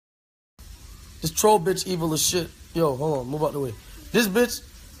This troll bitch evil as shit. Yo, hold on, move out the way. This bitch,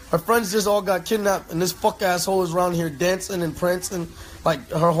 her friends just all got kidnapped, and this fuck asshole is around here dancing and prancing like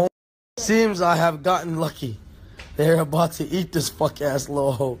her home. Seems I have gotten lucky. They're about to eat this fuck ass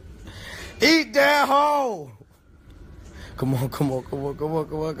little hoe. Eat that hoe! Come on, come on, come on, come on,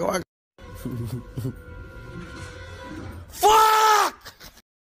 come on, come on. Fuck!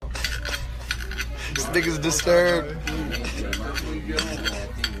 This nigga's disturbed.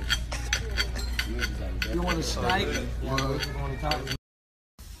 You want to strike?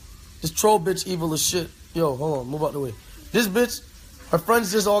 This troll bitch evil as shit. Yo, hold on, move out the way. This bitch, her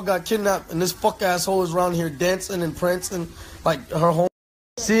friends just all got kidnapped, and this fuck asshole is around here dancing and prancing like her home.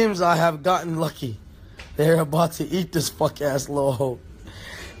 Seems I have gotten lucky. They're about to eat this fuck ass little hoe.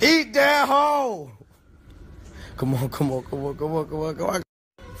 Eat that hoe! Come on, come on, come on, come on, come on, come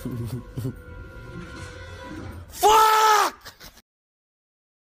on. Fuck!